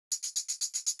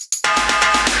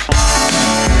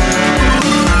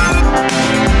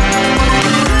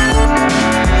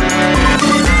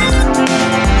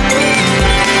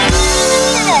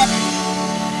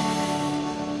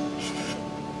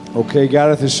Okay,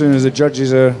 Gareth, as soon as the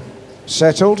judges are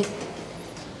settled,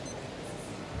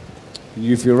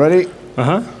 you feel ready?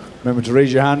 Uh-huh. Remember to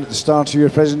raise your hand at the start of your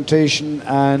presentation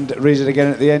and raise it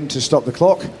again at the end to stop the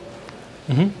clock.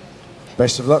 Mm-hmm.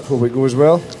 Best of luck, hope it goes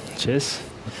well. Cheers.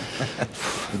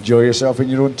 Enjoy yourself in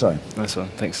your own time. Nice one,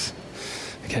 thanks.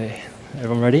 Okay,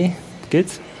 everyone ready? Good?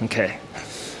 Okay.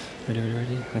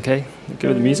 Ready? Okay, good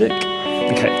with the music?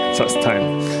 Okay, so that's the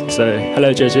time. So,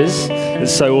 hello judges.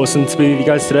 It's so awesome to be with you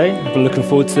guys today. I've been looking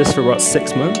forward to this for about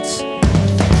 6 months.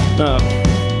 Now,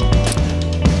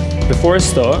 before I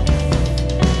start,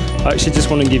 I actually just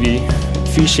want to give you a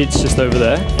few sheets just over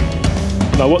there.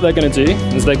 Now what they're going to do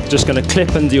is they're just going to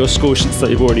clip under your score sheets that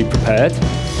you've already prepared,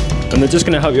 and they're just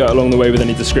going to help you out along the way with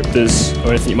any descriptors or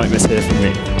anything you might miss here from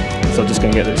me. So I'm just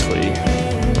going to get this for you.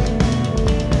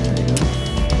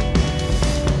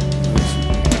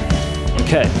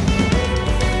 Okay,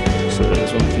 so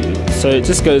there's one for you. So it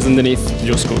just goes underneath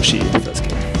your score sheet, if that's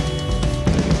okay.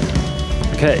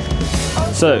 Okay,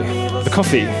 so the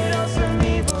coffee.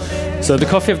 So the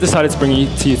coffee I've decided to bring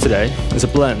to you today is a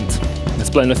blend. It's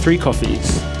a blend of 3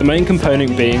 coffees, the main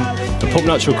component being the pulp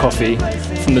natural coffee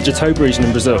from the Jatoba region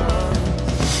in Brazil.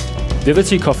 The other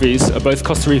 2 coffees are both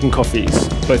Costa Rican coffees,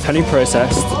 both honey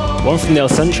processed, one from the El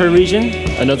Centro region,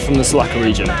 another from the Salaka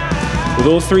region. With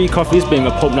all 3 coffees being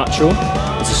a pulp natural,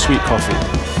 it's a sweet coffee.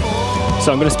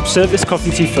 So I'm going to serve this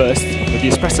coffee to you first with the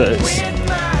espressos.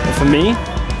 And for me,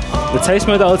 the taste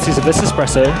modalities of this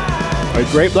espresso are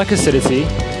a grape-like acidity,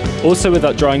 also with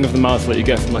that drying of the mouth that you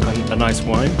get from like a nice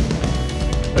wine,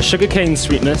 a sugarcane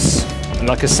sweetness, and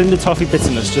like a cinder toffee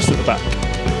bitterness just at the back.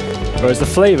 Whereas the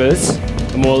flavours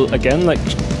are more, again, like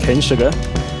cane sugar,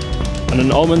 and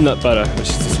an almond nut butter, which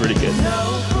is just really good.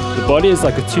 The body is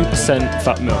like a 2%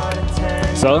 fat milk.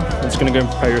 So, I'm just going to go and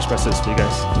prepare your espressos for you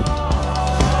guys.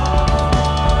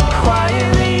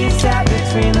 Quietly sat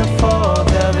between the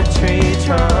folds of a tree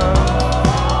trunk.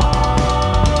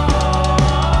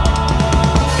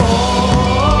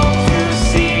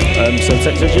 So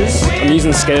tech judges, I'm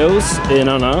using scales in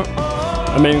and out.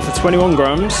 I'm aiming for 21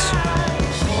 grams,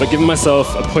 but giving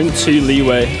myself a 0.2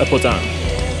 leeway up or down.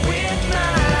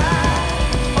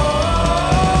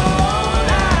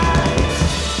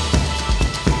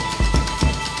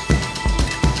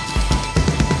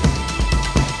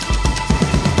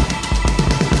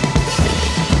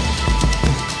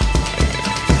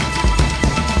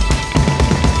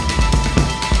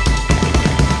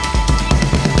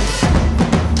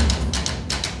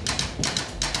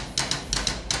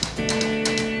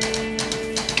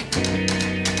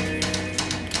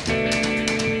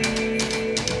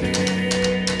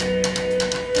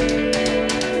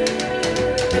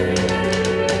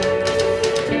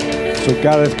 So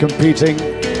Gareth competing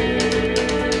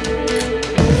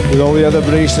with all the other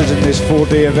baristas in this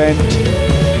 4-day event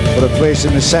for a place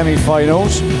in the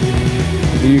semi-finals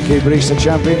of the UK Barista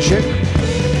Championship.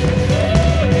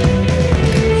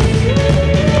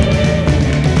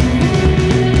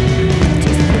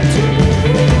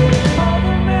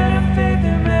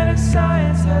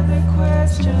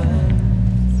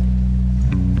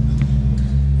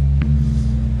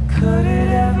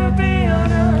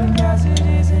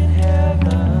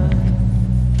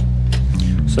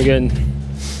 So again,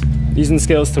 using the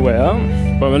scales to weigh out,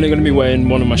 but I'm only going to be weighing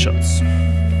one of my shots.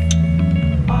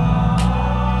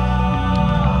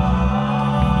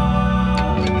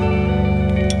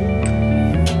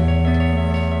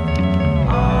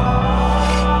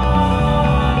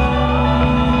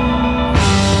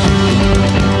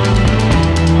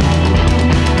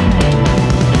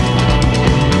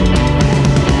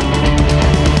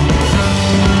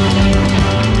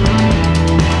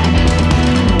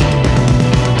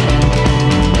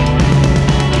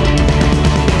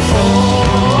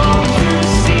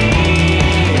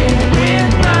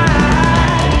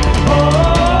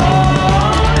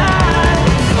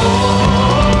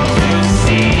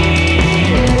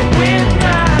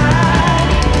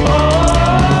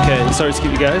 Sorry to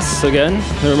keep you guys. So again,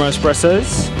 there are my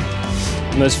espressos.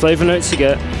 And those flavour notes you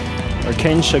get are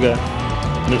cane sugar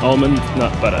and an almond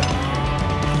nut butter.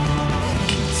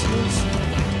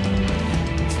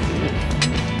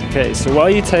 Okay, so while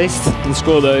you taste and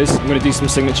score those, I'm going to do some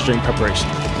signature drink preparation.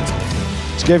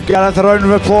 Let's give Gareth a round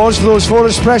of applause for those 4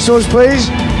 espressos, please.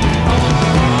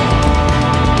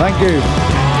 Thank you.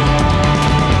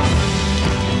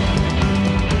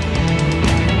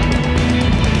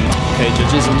 Okay,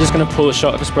 judges, I'm just going to pour a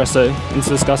shot of espresso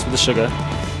into this glass with the sugar,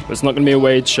 but it's not going to be a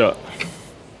weighed shot.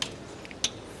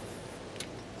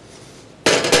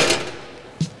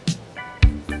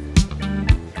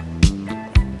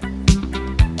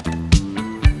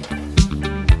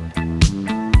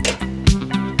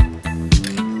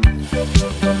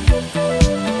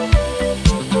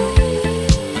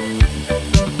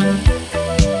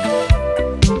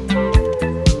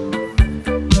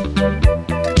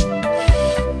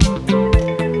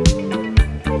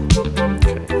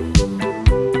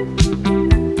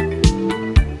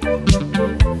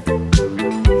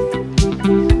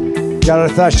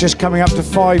 Gareth, that's just coming up to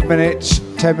 5 minutes,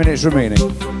 10 minutes remaining.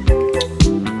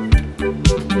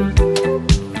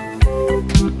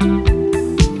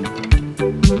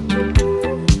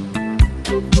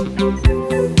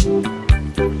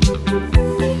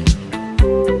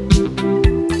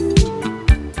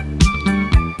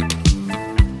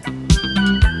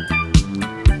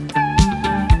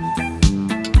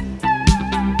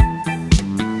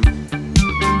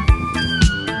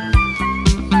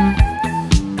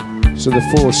 So the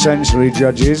 4 sensory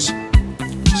judges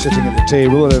sitting at the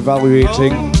table are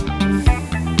evaluating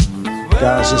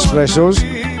Gareth's espressos.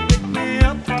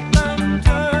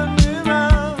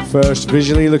 First,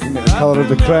 visually looking at the colour of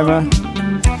the crema.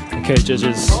 Okay,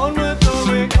 judges.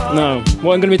 Now,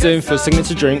 what I'm going to be doing for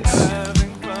signature drinks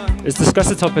is discuss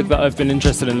a topic that I've been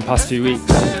interested in the past few weeks,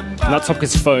 and that topic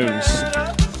is foams.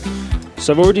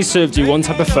 So I've already served you one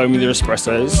type of foam with your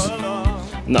espressos,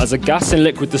 and that is a gas in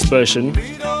liquid dispersion,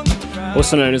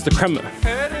 also known as the crema.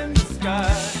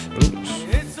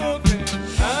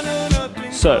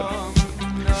 So,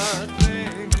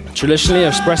 traditionally,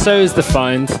 espresso is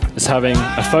defined as having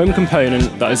a foam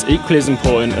component that is equally as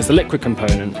important as the liquid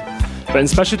component. But in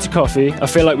specialty coffee, I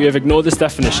feel like we have ignored this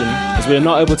definition as we are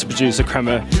not able to produce a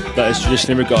crema that is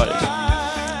traditionally regarded.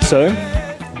 So,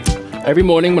 every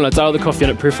morning when I dial the coffee in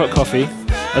at Prufrock Coffee,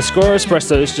 I score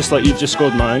espressos just like you've just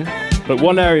scored mine. But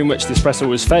one area in which the espresso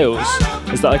always fails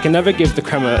is that I can never give the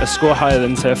crema a score higher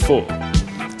than, say, a 4.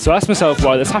 So I asked myself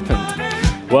why this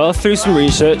happened. Well, through some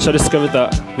research, I discovered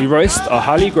that we roast our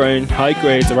highly grown,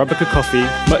 high-grade Arabica coffee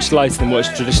much lighter than what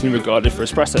is traditionally regarded for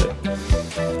espresso.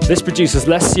 This produces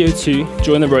less CO2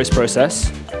 during the roast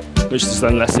process, which is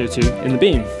then less CO2 in the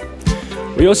bean.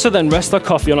 We also then rest our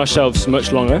coffee on our shelves for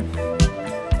much longer,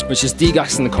 which is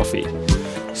degassing the coffee.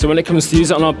 So when it comes to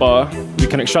use it on our bar, we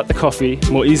can extract the coffee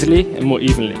more easily and more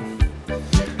evenly.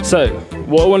 So,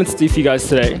 what I wanted to do for you guys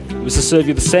today was to serve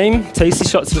you the same tasty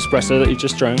shots of espresso that you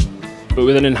just drank, but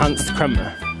with an enhanced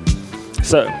crema.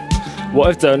 So, what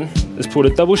I've done is poured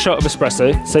a double shot of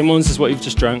espresso, same ones as what you've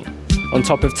just drank, on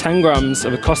top of 10 grams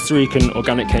of a Costa Rican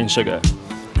organic cane sugar.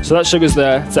 So that sugar's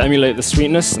there to emulate the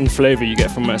sweetness and flavour you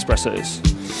get from my espressos.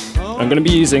 I'm going to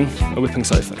be using a whipping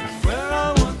siphon.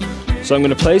 So I'm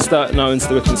going to place that now into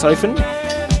the whipping siphon,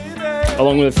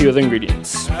 along with a few other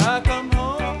ingredients.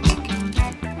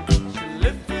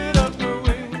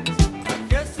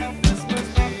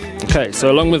 Okay,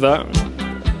 so along with that,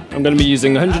 I'm going to be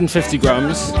using 150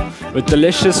 grams with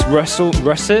delicious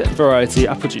russet variety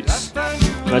apple juice.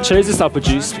 And I chose this apple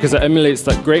juice because it emulates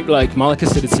that grape-like malic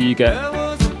acidity you get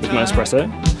with my espresso.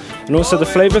 And also the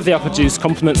flavour of the apple juice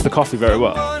complements the coffee very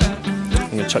well. I'm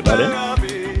going to chuck that in.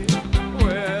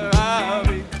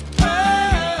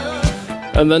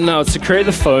 And then now, to create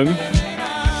the foam,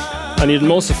 I need an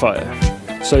emulsifier.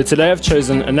 So today I've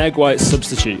chosen an egg white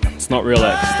substitute. It's not real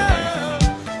eggs, don't worry.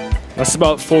 That's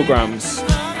about 4 grams.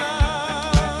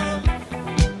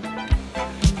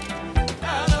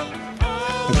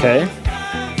 Okay.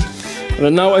 And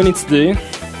then now what I need to do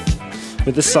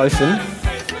with this siphon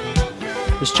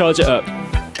is charge it up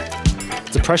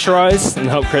to pressurize and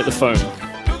help create the foam.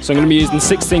 So I'm going to be using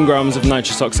 16 grams of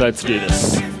nitrous oxide to do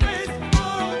this.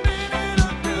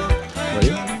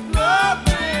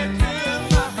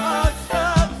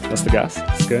 That's the gas,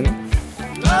 it's going in.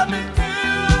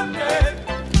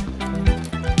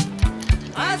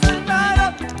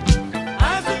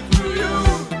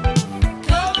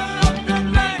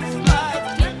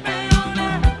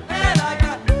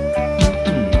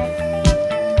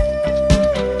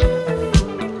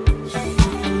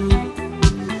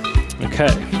 Okay,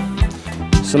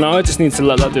 so now I just need to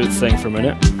let that do its thing for a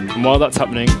minute. And while that's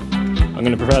happening, I'm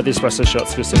going to prepare the espresso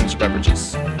shots for signature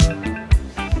beverages.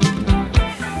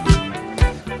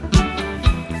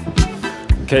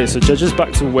 Okay, so judges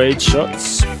back to weighed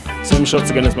shots. Same shots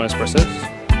again as my espressos.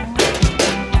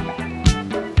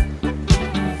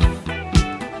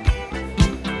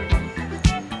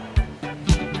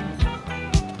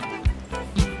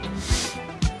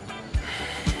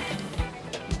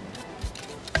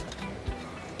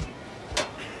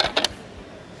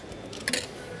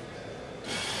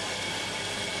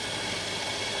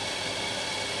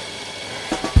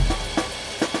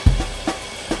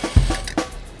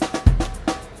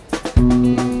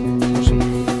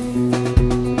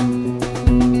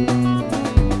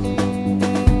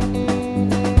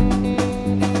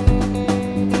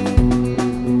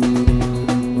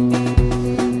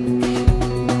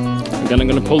 Again, I'm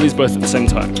going to pull these both at the same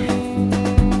time.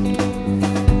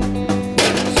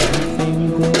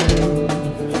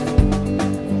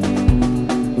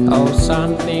 Oh,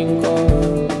 something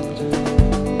good.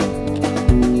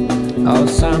 Oh,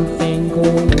 something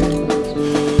good.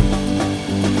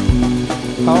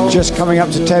 Just coming up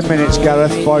to 10 minutes,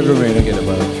 Gareth. 5 remaining.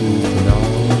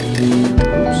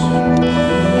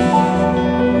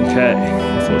 Okay,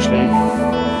 unfortunately, I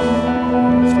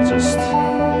have to just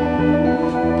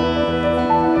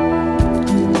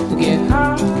Get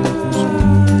high,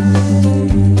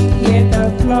 get the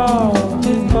floor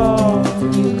before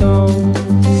you go.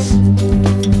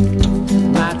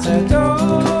 Matador,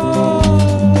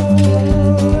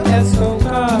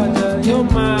 escovada, your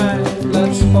mind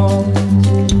looks full,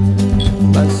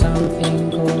 but something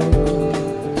good.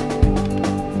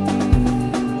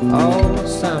 Oh,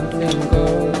 something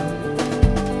good.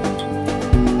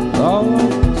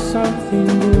 Oh, something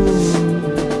good.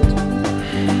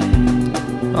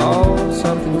 Oh,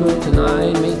 something good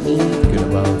tonight. Make me forget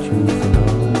about you for now.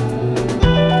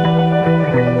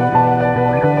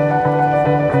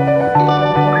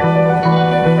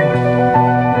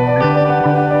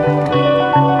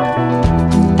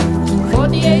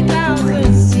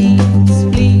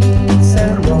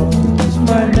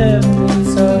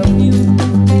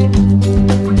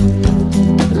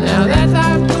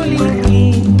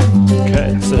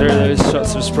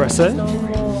 Espresso.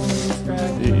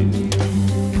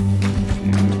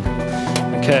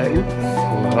 Okay.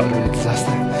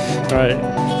 Alright,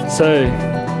 so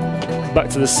back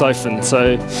to the siphon.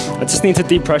 So I just need to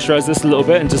depressurize this a little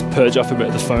bit and just purge off a bit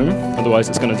of the foam, otherwise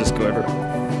it's going to just go over.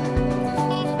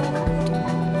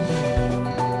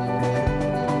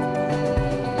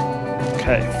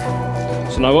 Okay,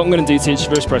 so now what I'm going to do to each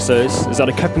of your espressos is add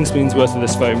a cupping spoon's worth of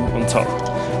this foam on top.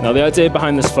 Now the idea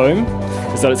behind this foam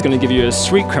is that it's going to give you a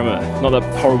sweet crema, not that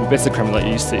horrible bitter crema that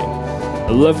you're used to.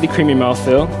 A lovely creamy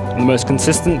mouthfeel, and the most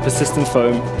consistent, persistent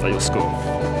foam that you'll score.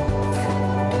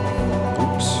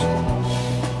 Oops.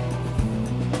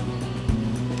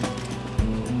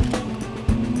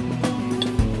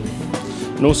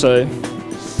 And also,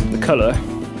 the colour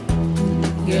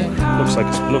looks like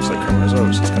crema as well,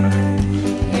 which is kind of.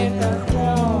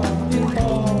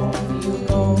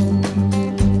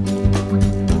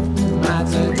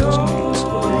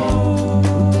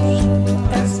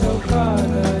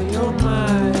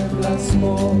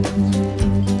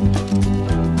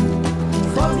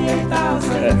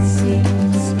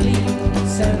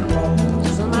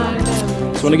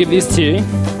 So when I give these to you,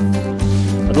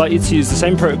 I'd like you to use the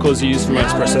same protocols you use for my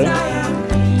espresso.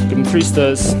 Give them 3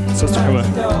 stirs, sauce to crema.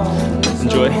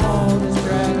 Enjoy.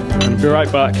 And be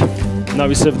right back. Now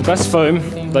we serve the best foam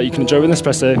that you can enjoy with an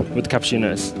espresso with the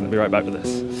cappuccinos. I'll be right back with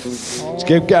this. Let's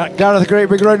give Gareth a great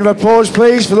big round of applause,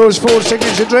 please, for those 4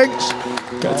 signature drinks.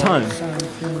 Got a time?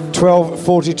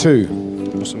 12:42.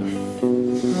 Awesome.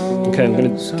 Okay, I'm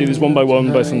going to do these one by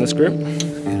one, both on this group.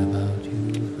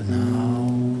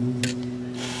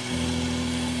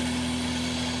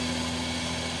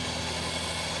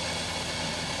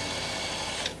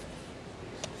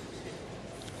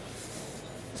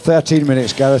 13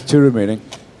 minutes, Gareth, 2 remaining.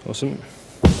 Awesome.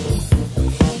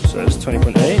 So it's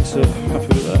 20.8, so happy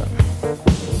with that.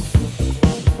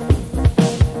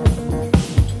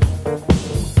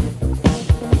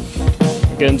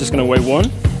 Again, just going to weigh 1.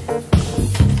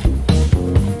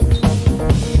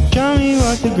 Tell me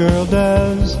what the girl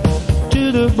does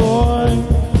to the boy,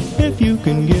 if you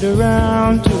can get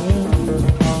around to it.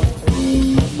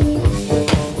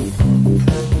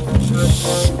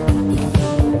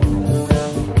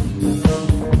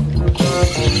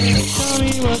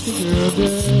 What the girl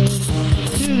does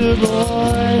to the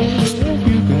boy, if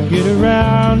you can get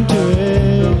around to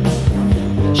it.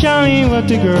 Show me what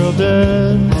the girl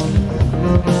does.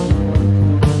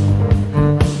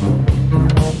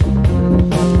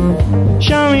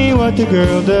 Show me what the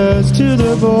girl does to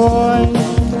the boy,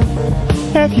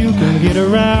 if you can get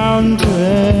around to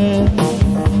it.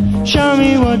 Show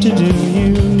me what to do.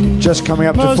 You just coming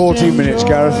up to 14 minutes,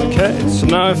 Gareth. Okay, so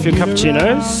now for your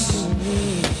cappuccinos.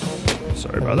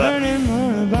 Sorry about that.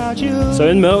 So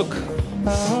in milk,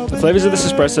 the flavours of this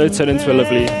espresso turn into a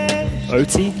lovely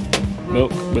oaty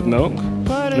milk with milk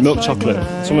and a milk chocolate.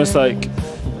 It's almost like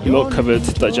milk covered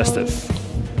digestive.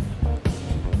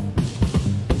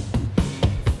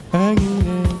 I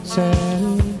get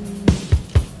excited.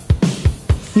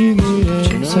 You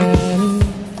get excited.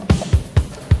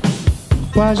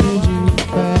 Why should you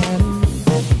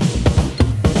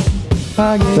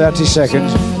fight it? 30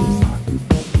 seconds.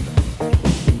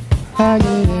 I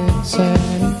get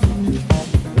excited.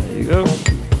 There you go.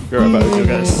 You're right back with you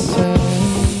guys.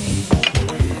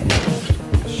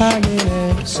 I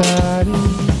get excited.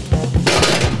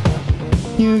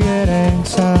 You get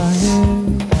excited.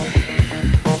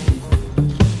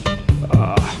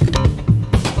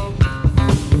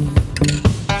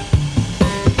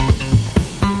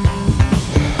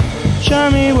 Show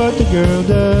me what what the girl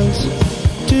does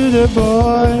to the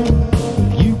boy.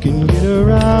 You can get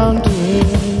around to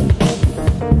it.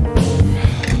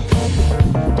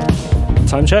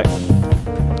 Time check.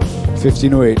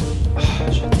 15:08.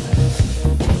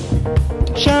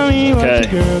 Show me what the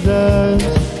girl does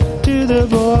to the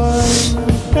boy.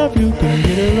 If you can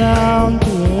get around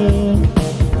to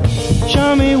it.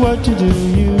 Show me what to do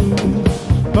you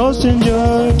most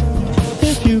enjoy.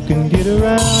 If you can get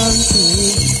around to it.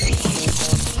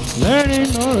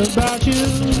 Learning more about you.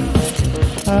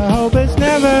 I hope it's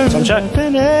never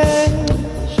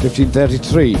finished.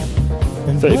 15:33.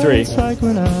 And 33. It's like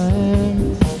when I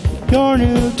am your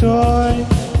new toy.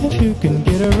 If you can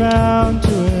get around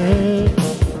to it.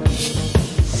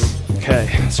 Okay,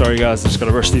 sorry guys, I just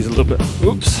gotta rush these a little bit.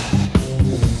 Oops.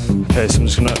 Okay, so I'm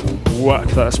just gonna whack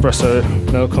that espresso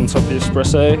milk on top of the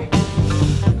espresso.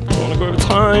 Don't wanna go over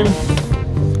time.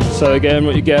 So again,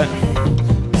 what you get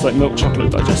is like milk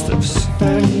chocolate digestives.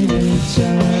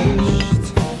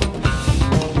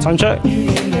 Time check.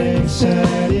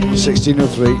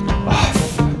 16:03.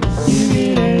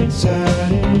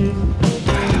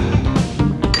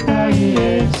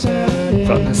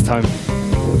 Fuck this time.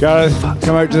 Gareth,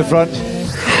 come out to the front.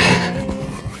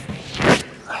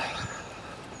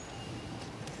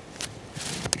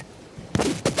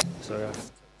 Sorry.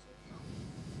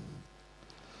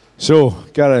 So,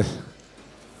 Gareth,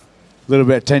 a little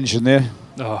bit of tension there,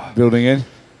 Oh, building in.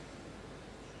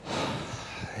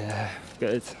 yeah,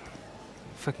 good.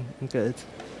 Fucking good.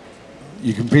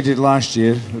 You competed last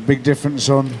year. A big difference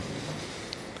on.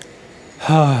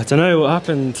 I don't know what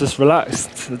happened, just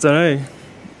relaxed. I don't know.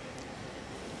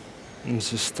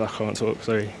 It's just, I can't talk,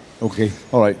 sorry. Okay,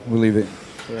 all right, we'll leave it.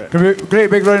 Right.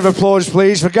 Great big round of applause,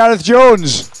 please, for Gareth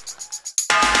Jones.